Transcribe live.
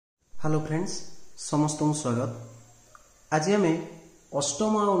Hello friends समस्त को स्वागत। आज आम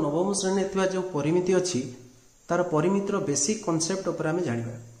अष्टम और नवम श्रेणी में जो परिमिति अच्छी तार परिमितर बेसिक कॉन्सेप्ट उपर आम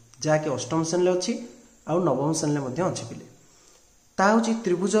जाना जहाँकि अष्टम श्रेणी अच्छी आ नवम श्रेणी में अच्छी पिले ता हूँ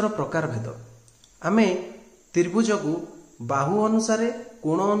त्रिभुजर प्रकार भेद। आम त्रिभुज को बाहु अनुसार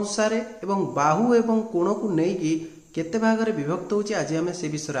कोण अनुसार एवं बाहु एवं कोण को लेकिन केते भाग में विभक्त होची आज आम से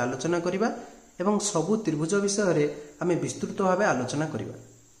विषय आलोचना करवा एवं सबु त्रिभुज विषय आम विस्तृत भाव आलोचना करवा।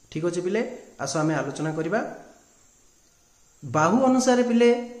 ठीक अच्छे पिले आस आम आलोचना करवा। बाहु अनुसार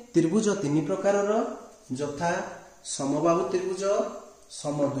पिले त्रिभुज तीन प्रकार यथा समबाहु त्रिभुज,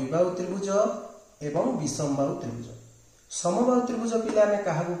 समद्विबाहु त्रिभुज एवं विषमबाहु त्रिभुज। समबाहु त्रिभुज पिले आम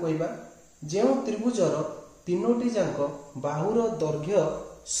क्या कहवा जो त्रिभुजर तीनोटी जाक बाहुर दैर्घ्य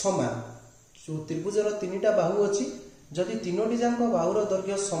समान। जो त्रिभुजर तीनटा बाहु अच्छी जदि तीनोटी जाक बाहुर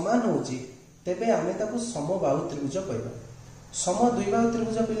दैर्घ्य समान होची तेबे आमे ताकू समबाहु त्रिभुज कहवा। समद्विबाहु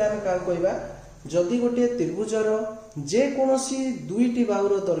त्रिभुज पिला आमे का कहवा जदि गोटे त्रिभुजर जे कोनोसी दुईटी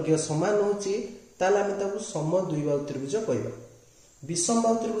बाहुर दैर्घ्य समान होची ताले आमे ताकू समद्विबाहु त्रिभुज कहवा।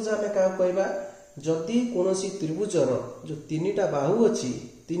 विषमबाहु त्रिभुज आमे का कहवा जदि कोनोसी त्रिभुजर जो तीनटा बाहु अछि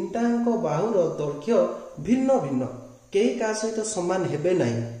तीनटांक बाहुर दैर्घ्य भिन्न भिन्न केही का सहित समान हेबे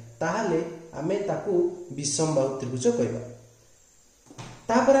नाही ताहाले आमे ताकू विषमबाहु त्रिभुज कहवा।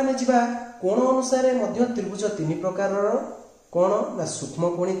 तापर आमे जिबा कोण अनुसार मध्य त्रिभुज तीन प्रकारर कोण ना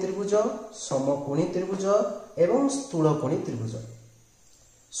सूक्ष्मकोणी त्रिभुज, समकोणी त्रिभुज एवं स्थूलकोणी त्रिभुज।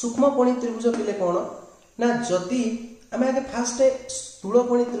 सूक्ष्मकोणी त्रिभुज पिले कोण ना जदि आमे आगे फास्ट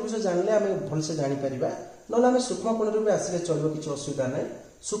स्थूलकोणी त्रिभुज जानले आमे भलसे जानि परिबा नले आमे सूक्ष्मकोणी रूपे आसीले चलिबो किछ असुविधा नै।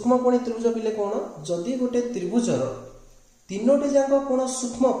 सूक्ष्मकोणी त्रिभुज पिले कोण जदि गोटे त्रिभुजर तीनोटी जाक कोण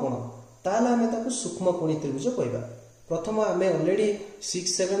सूक्ष्म कोण ताले आमे ताकू सूक्ष्मकोणी त्रिभुज कहबा। प्रथम आमे ऑलरेडी 6,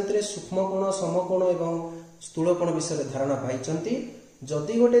 7 रे सूक्ष्मकोण, समकोण एवं स्थूलकोण विषय धारणा पाइचंती।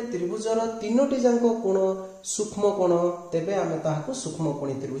 जदि गोटे त्रिभुजर तीनोटी जाक कोण सूक्ष्म कोण तेबे आमे ताहाकू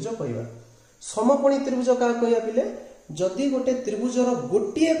सूक्ष्मकोणी त्रिभुज कहबा। समकोणी त्रिभुज का कहया पिले जदि गोटे त्रिभुजर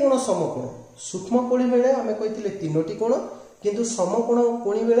गोटिए कोण समकोण सूक्ष्मकोणी बेले आमे कहिथिले तीनोटी कोण किंतु समकोण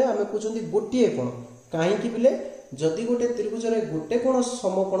कोणी बेले आमे कहउचंती गोटिए कोण। काहे कि पिले जदि गोटे त्रिभुजरे गोटे कोण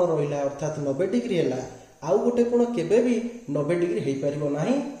समकोण रहिला अर्थात 90 डिग्री हैला आउ गोटे कोण केबे भी 90 डिग्री हेई परिबो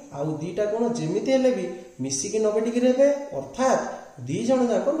नाही आउ दीटा कोण जेमिति हेले भी मिसिकी 90 डिग्री हेबे अर्थात दी जण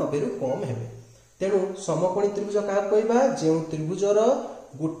जाक 90 रु कम हेबे। तेनु समकोणी त्रिभुज का कहबा जे त्रिभुजर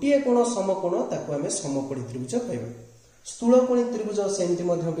गोटिए कोण समकोण ताकू आमे समकोणी त्रिभुज कहबा। स्थूलकोणी त्रिभुज सेमति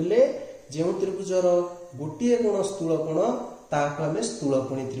मध्ये बिले जे त्रिभुजर गोटिए कोण स्थूल कोण ताकू आमे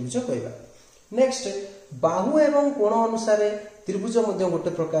स्थूलकोणी त्रिभुज कहबा। नेक्स्ट बाहु एवं कोण अनुसार त्रिभुज मध्ये गोटे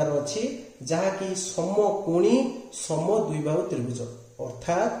प्रकार अछि जहाँकि समकोणी समद्विबाहु त्रिभुज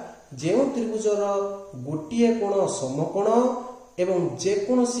अर्थात जे त्रिभुजर गोटिए कोण समकोण एवं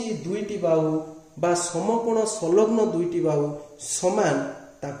जेकोसी दुईटी बाहु बा समकोण संलग्न दुईटी बाहु समान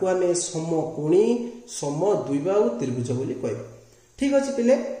ताकू आमे समकोणी समद्विबाहु त्रिभुज बोली कहबा। ठीक अछि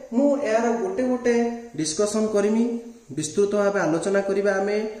पिले मु यार गोटे गोटे डिस्कशन करिमी विस्तृत भाव आलोचना करिबा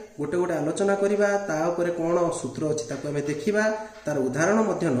आमे गोटे गोटे आलोचना करिबा ता ऊपर कोन सूत्र अछि ताकू आमे देखिबा तार उदाहरण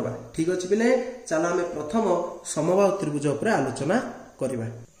मध्ये नबा। ठीक अछि पिले चलो आमे प्रथम समबाहु त्रिभुज ऊपर आलोचना करिबा।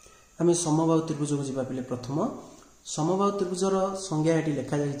 आमे समबाहु त्रिभुज को जिबा पिले प्रथम समबाहु त्रिभुजर संज्ञा एटी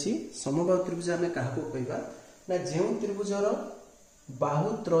लिखा जायछि। समबाहु त्रिभुज आमे काहाको कहबा ना जे त्रिभुजर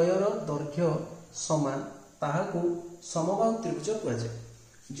बाहु त्रयर दैर्घ्य समान ताहाको समबाहु त्रिभुज कहै जाय।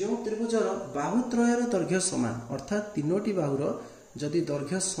 जो त्रिभुजर बाहु त्रयर दैर्घ्य समान अर्थात तीनोटी बाहुर जदि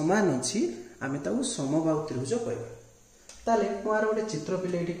दैर्घ्य समान अछि आमे ताऊ समबाहु त्रिभुज कहबा। ताले मोर गोटे चित्र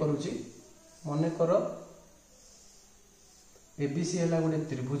पिले एटी करूची मने कर एबीसी हला गोटे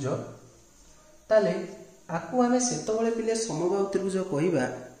त्रिभुज ताले आकु आमे सेतबळे पिले समबाहु त्रिभुज कहिबा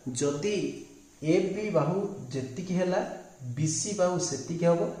जदि एबी बाहु जेतिकी हला बीसी बाहु सेतिकी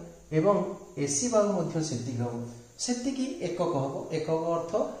हबो एवं एसी बाहु मध्ये सेतिकी हबो सेतिकी एकक हबो। एकक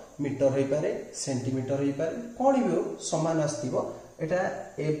अर्थ मीटर होई पारे सेंटीमीटर होई पारे कोन भी हो समान आस्तिबो। एटा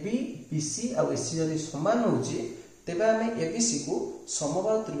एबी बीसी आ एसी जदि समान होची तेबे आमे एबीसी को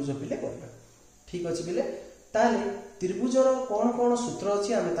समबाहु त्रिभुज पिले कहबा। ठीक अछि पिले ताले त्रिभुजर कोन कोन सूत्र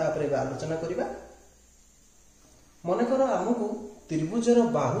अछि आमे ता परे आलोचना करिबा। मने करो हमकु त्रिभुजर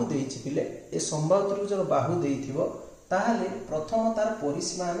बाहु देइछि पिले ए समबाहु त्रिभुजर बाहु देइथिबो ताहाले प्रथम तार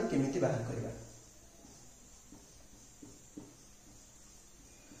परिसीमा आमे केमिति बाहर करिबा।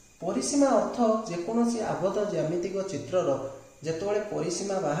 परिसीमा अर्थ जेकोसी आबद्ध ज्यामितिक चित्रर जेतबळे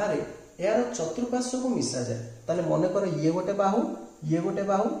परिसीमा बाहर यार चतुर्पार्श्व को मिसा जाए ताले मने कर ये गोटे बाहु ये गोटे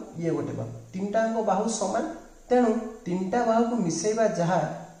बाहु ये गोटे बाहु तीनटांग बाहु समान तेणु तीनटा बाहु को मिसेबा जहा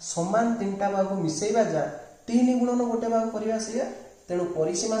समान तीनटा बाहु को मिसेबा जा 3 गुणन गोटे बाहु करिया से तेणु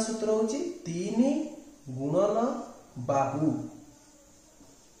परिसीमा सूत्र होची 3 गुणन बाहु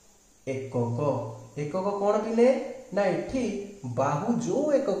एकक। एकक कौन पिले ना एठी बाहु जो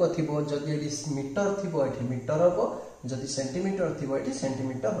एकक थिबो जदि एठी मीटर थिबो एठी मीटर हबो, जदि सेंटीमीटर थिबो एठी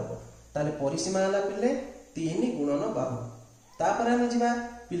सेंटीमीटर हबो। ताले परिसीमा हला पिले 3 गुणन बाहु। तापर हम जिबा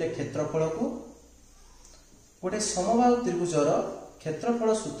पिले क्षेत्रफल को। गोटे समबाहु त्रिभुजर क्षेत्रफल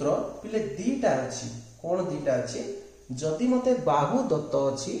सूत्र पिले दीटा अछि। कौन दीटा अछि जदि मते बाहु दत्त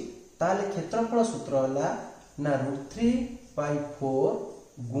अछि ताले क्षेत्रफल सूत्र हला ना √3/4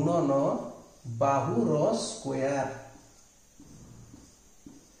 गुणन बाहु रो स्क्वायर।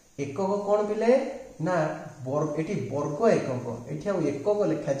 एकक कौन पिले ना एठी वर्ग एकक। एठी आ एकक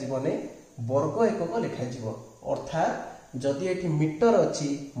लिखा जीवने वर्ग एकक लिखा जीवो। अर्थात जदि एठी मीटर अछि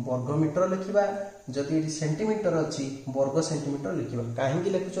वर्ग मीटर लिखिबा, जदि एठी सेंटीमीटर अछि वर्ग सेंटीमीटर लिखिबा। काहे कि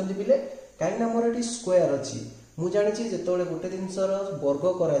लिखुचंदी बिले काहे ना मोर एठी स्क्वायर अछि। मु जानि छी जेतोले गोटे जिंसर वर्ग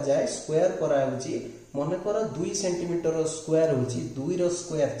करा जाय स्क्वायर करा होची मने कर 2 सेंटीमीटर रो स्क्वायर होची 2 रो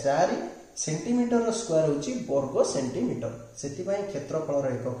स्क्वायर 4 सेंटीमीटर रो स्क्वायर होची वर्ग सेंटीमीटर। सेति पई क्षेत्रफल रो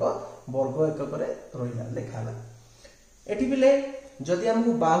एकक वर्ग एकक रे रहिला लेखाला। एठी बिले जदि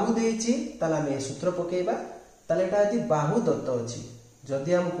हमकु बाहु देइची ताला हम ए सूत्र पकेइबा। ताले एटा यदि बाहु दत्त अछि,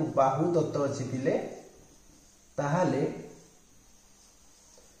 जदि हमकु बाहु दत्त अछि बिले ताहाले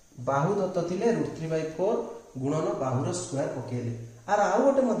बाहु दत्त थिले √3/4 गुणन बाहु रो स्क्वायर पकेइले। आर आउ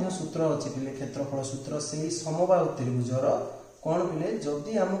गोटे मध्य सूत्र अछि बिले क्षेत्रफल सूत्र सेही समबाहु त्रिभुजर कोन बिले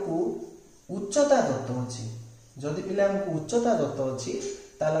जदि हमकु उच्चता दत्त अछि, जदि बिले हमकु उच्चता दत्त अछि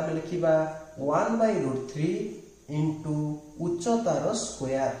ताला हम लिखिबा 1/√3 इनटू उच्चता रो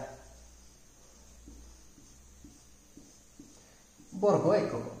स्क्वायर वर्ग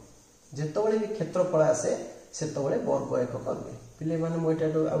एकक। जेतबेले भी क्षेत्रफल आसे सेतबेले वर्ग एकक हुए। पिले माने मो एटा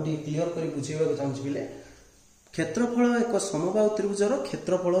आउडी क्लियर करी बुझेबा को चाहूँ पिले क्षेत्रफल एक समबाहु त्रिभुजर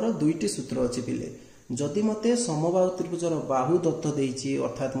क्षेत्रफलर दुईटी सूत्र अछि पिले। जदि मते समबाहु त्रिभुजर बाहु दत्त देइची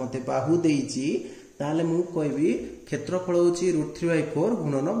अर्थात मते बाहु देइची ताले मु कहबी क्षेत्रफल होची √3/4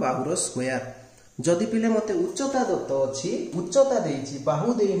 गुणन बाहु रो स्क्वायर। जदि पिले मते उच्चता दत्त अछि उच्चता देइची बाहु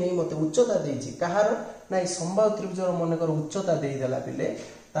देइ नै मते उच्चता देइची कहार ना समबाहु त्रिभुजर मन कर उच्चता देइ देला पिले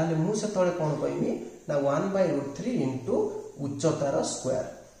ताले मु से तळे कोन कहबी ना 1/√3 इनटू उच्चता रो स्क्वायर।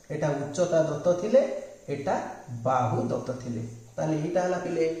 एटा उच्चता दत्त थिले एटा बाहु दत्त थिले ताले एटा हला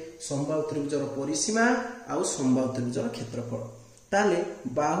पिले समबाहु त्रिभुजर परिसीमा आउ समबाहु त्रिभुजर क्षेत्रफल। ताले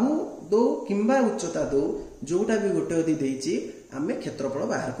बाहु दो किंबा उच्चता दो जोटा भी गोटे यदि देइची आमे क्षेत्रफल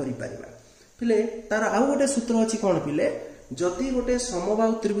बाहर करि परिबा। पिले तार आउ गोटे सूत्र अछि कोन पिले जदि गोटे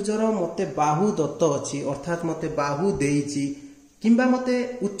समबाहु त्रिभुजर मते बाहु दत्त अछि अर्थात मते बाहु देइची किंबा मते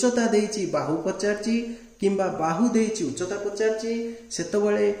उच्चता देइची बाहु पचारची किंबा बाहु देइची उच्चता पचारची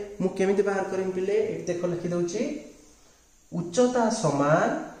सेतबेले मु केमिति बाहर करिम पिले एठी देखो लिखि दउची उच्चता समान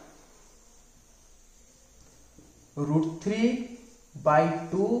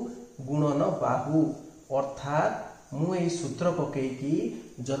 √3/2 गुणन बाहु। अर्थात मु ए सूत्र पकई कि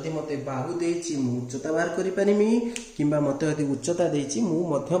जदि मते बाहु देइची मु उच्चता बाहर करि परिमी किंबा मते यदि उच्चता देइची मु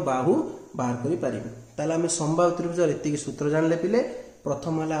मध्य बाहु बाहर करि परिमी। ताला हम समबाहु त्रिभुजर एतिकी सूत्र जानले पिले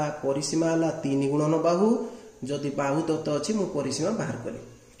प्रथम हला परिसीमा हला 3 गुणन बाहु जदि बाहु दत्त अछि मु परिसीमा बाहर करी।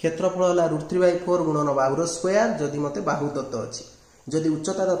 क्षेत्रफल हला √3/4 गुणन बाहु रो स्क्वायर जदि मते बाहु दत्त अछि। जदि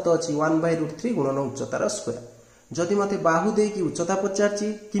उच्चता दत्त अछि 1/√3 गुणन उच्चता रो स्क्वायर। जदि मते बाहु देई कि उच्चता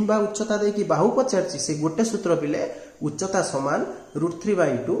पचारची किंबा उच्चता देई कि बाहु पचारची से गोटे सूत्र पिले उच्चता समान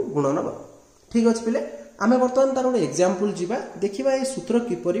 √3/2 गुणन बाहु। ठीक अछि पिले आमे वर्तमान तार गोटे एग्जांपल जिबा देखिबा ए सूत्र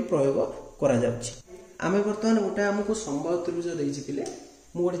किपरि प्रयोग करा जाउची। आमे वर्तमान गोटे हमकु समबाहु त्रिभुज देइची पिले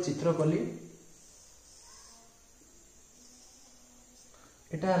मु गोटे चित्र कली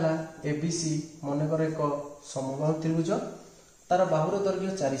एटा हला एबीसी मनकर एक समबाहु त्रिभुज तार बाहुर दैर्घ्य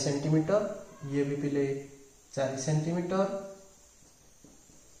 4 सेंटीमीटर ये भी पिले 4 सेंटीमीटर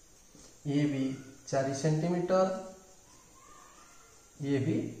ये भी 4 सेंटीमीटर ये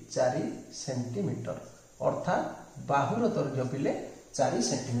भी 4 सेंटीमीटर अर्थात बाहुर दैर्घ्य पिले 4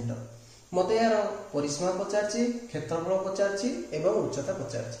 सेंटीमीटर। मते यार परिसीमा पचारची क्षेत्रफल पचारची एवं उच्चता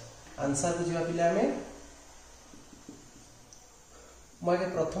पचारची। आंसर बुझिबा पिले हमें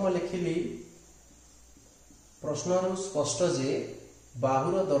मैं प्रथम लिखिली प्रश्न स्पष्ट जे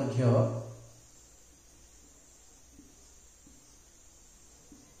बाहुर दैर्घ्य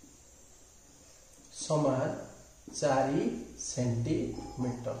समान 4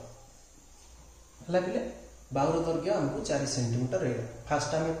 सेंटीमीटर हला पिले बाहुर दैर्घ्य हमको 4 सेंटीमीटर रहेगा।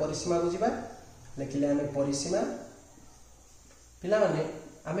 फास्ट आमे परिसीमा बुझिबा लिखिले आमे परिसीमा पिला माने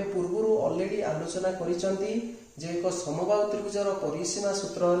आमे पूर्वरु ऑलरेडी आलोचना करिसंती जे एक समबाहु त्रिभुजर परिसीमा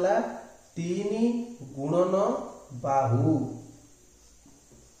सूत्र हला 3 गुणन बाहु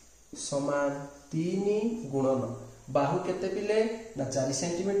समान 3 गुणन बाहु केते पिले ना 4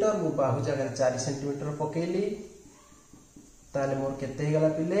 सेंटीमीटर मु बाहु जगह 4 सेंटीमीटर पकेली ताले मोर केते हे गला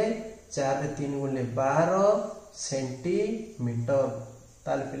पिले 4 रे 3 गुणले 12 सेंटीमीटर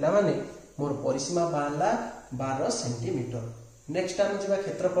ताले पिला माने मोर परिसीमा बाहला 12 सेंटीमीटर। नेक्स्ट हम जिबा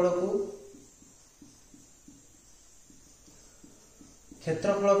क्षेत्रफल को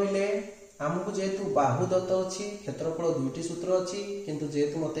क्षेत्रफल बिले आमको जेहेतु बाहु दत्त अच्छी क्षेत्रफल दुईटी सूत्र अच्छी किंतु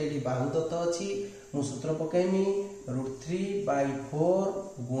जेहेतु मत ये बाहु दत्त अच्छी मु सूत्र पकेमी √3/4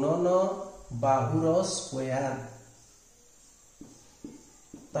 गुणन बाहुर स्क्वायर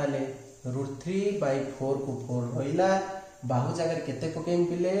ताले √3/4 को 4 रहिला बाहु जगह केते पकेमी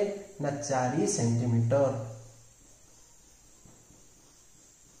पिले ना 4 सेंटीमीटर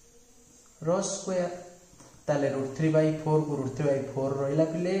रो स्क्वायर ताले √3/4 को √3/4 रहिला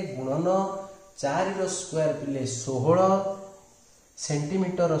पिले गुणन 4 रो स्क्वायर पिले 16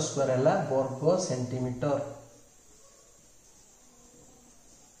 सेंटीमीटर स्क्वायर हला वर्ग सेंटीमीटर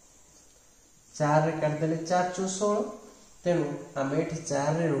 4 रे काट देले 4 × 16 तेनु आमे एठी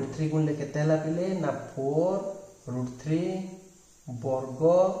 4 रे √3 गुणले केते हला पिले ना 4 √3 वर्ग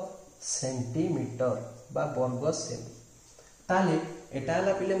सेंटीमीटर बा वर्ग सेमी ताले एटा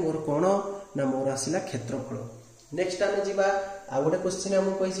हला पिले मोर कोन ना मोर आसिला क्षेत्रफल। नेक्स्ट आमे जिबा आ गोटे क्वेश्चन हम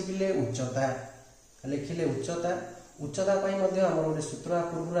कहिसि पिले उच्चता लिखिले उच्चता पई मध्ये हमर गोटे सूत्र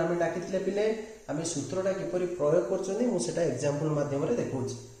पूर्व आमे डाकिथिले पिले आमे सूत्रटा किपरि प्रयोग करछनी मु सेटा एग्जांपल माध्यम रे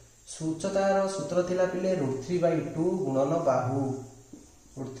देखौछि। उच्चतार सूत्र थिला पिले √3/2 गुणन बाहु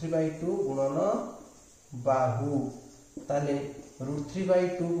 √3/2 गुणन बाहु ताले √3/2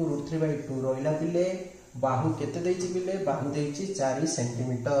 को √3/2 रहिला पिले बाहु केते देछि पिले बाहु देछि 4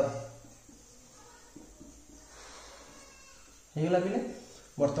 सेंटीमीटर हेगला पिले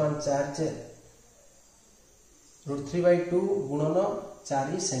वर्तमान 4 √3/2 गुणन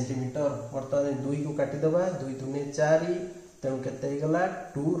 4 सेंटीमीटर वर्तमान 2 को काटी दबा 2 2 4 तेणु केते हेगला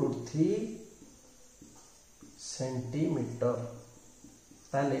 2√3 सेंटीमीटर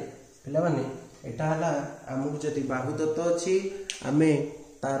ताले पिला माने एटा हला हमहु जति बाहु दत्त अछि आमे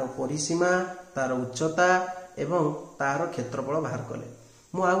तार परिसीमा तार उच्चता एवं तार क्षेत्रफल बाहर कले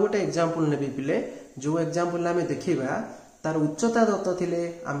मु आ गोटे एग्जांपल नेबी पिले जो एग्जांपल आमे देखिबा तार उच्चता दत्त थिले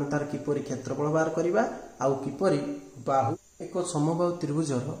आमे तार किपरि क्षेत्रफल बाहर करिबा आउ किपरि बाहु एक समबाहु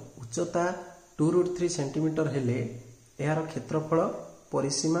त्रिभुजर उच्चता 2√3 सेंटीमीटर हेले एहार क्षेत्रफल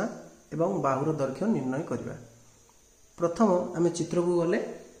परिसीमा एवं बाहुर दैर्घ्य निर्णय करिबा। प्रथम आमे चित्र को गले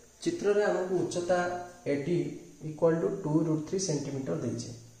चित्र रे हमकु उच्चता 80 = 2√3 सेंटीमीटर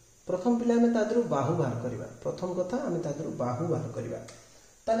देइछे प्रथम पिले आमे तादरु बाहु बाहर करिबा प्रथम कथा आमे तादरु बाहु बाहर करिबा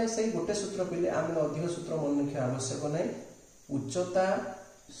ताले सेही गोटे सूत्र पिले आमे अधिक सूत्र मन रखिया आवश्यक नै उच्चता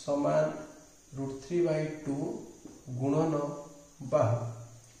समान √3/2 गुणन बाहु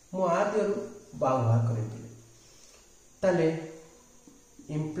मु आद्यरु बाहु बाहर करिबि ताले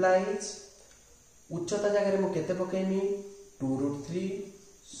इंप्लाइज उच्चता जगह मु केते पकेमी 2√3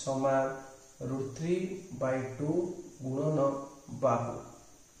 समान √3/2 गुणन बाहु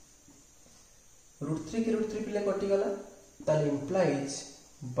 √3 के √3 पिले कटि गला ताले इंप्लाइज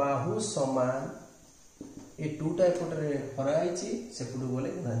बाहु समान ए 2 टा एपटरे हराइछि सेपुडु बोले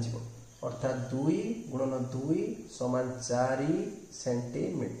गुणाजिबो अर्थात 2 गुणन 2 समान 4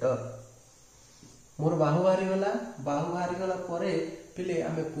 सेंटीमीटर मोर बाहु बाहरी गला परे पिले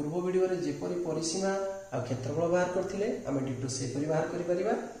आमे पूर्व वीडियो रे जेपरि परिसीमा आ क्षेत्रफल बाहर करथिले आमे डिटो सेपरि बाहर करि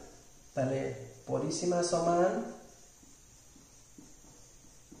परिबा ताले परिसीमा समान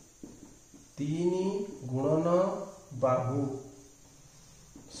 3 गुणन बाहु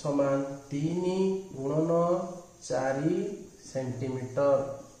समान 3 गुणन 4 सेंटीमीटर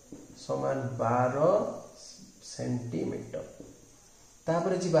समान 12 सेंटीमीटर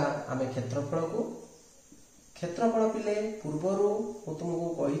तापर जिबा आमे क्षेत्रफल पिले पूर्वरु मु तुमको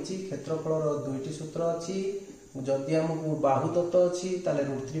कहिछि क्षेत्रफल रो दुईटी सूत्र अछि जदि हमकु बाहु दत्त अछि ताले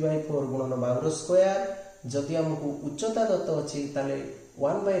 √3/4 गुणन बाहुर स्क्वायर जदि हमकु उच्चता दत्त अछि ताले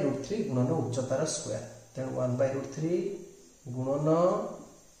 1/√3 गुणन उच्चतार स्क्वायर तेणु 1/√3 गुणन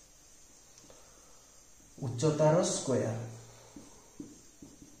उच्चतार स्क्वायर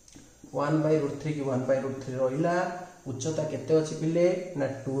 1/√3 की 1/√3 रहिला उच्चता केते अछि पिले ना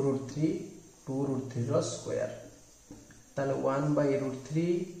 2√3 रो स्क्वायर ताले 1/√3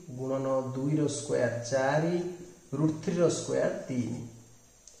 गुणन 2 रो स्क्वायर 4 √3 रो स्क्वायर 3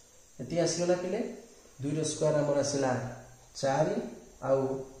 एति आसीगला पिले 2 रो स्क्वायर हमर आसीला 4 आउ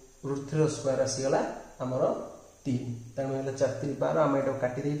 √3 रो स्क्वायर आसीगला हमर 3 तेणु हेले 4 3 12 हम एटो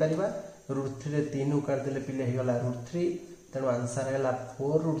काटी दे परिबा √3 रे 3 उ काट देले पिले हेगला √3 तेणु आंसर हेला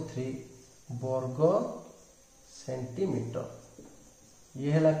 4√3 वर्ग सेंटीमीटर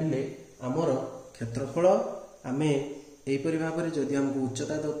ये है पिले आमर क्षेत्रफल। आमे एहीपरि भाव जदि आमको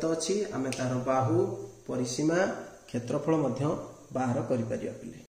उच्चता दत्त अच्छी आमे तार बाहु परिसीमा क्षेत्रफल बाहर कर पिले।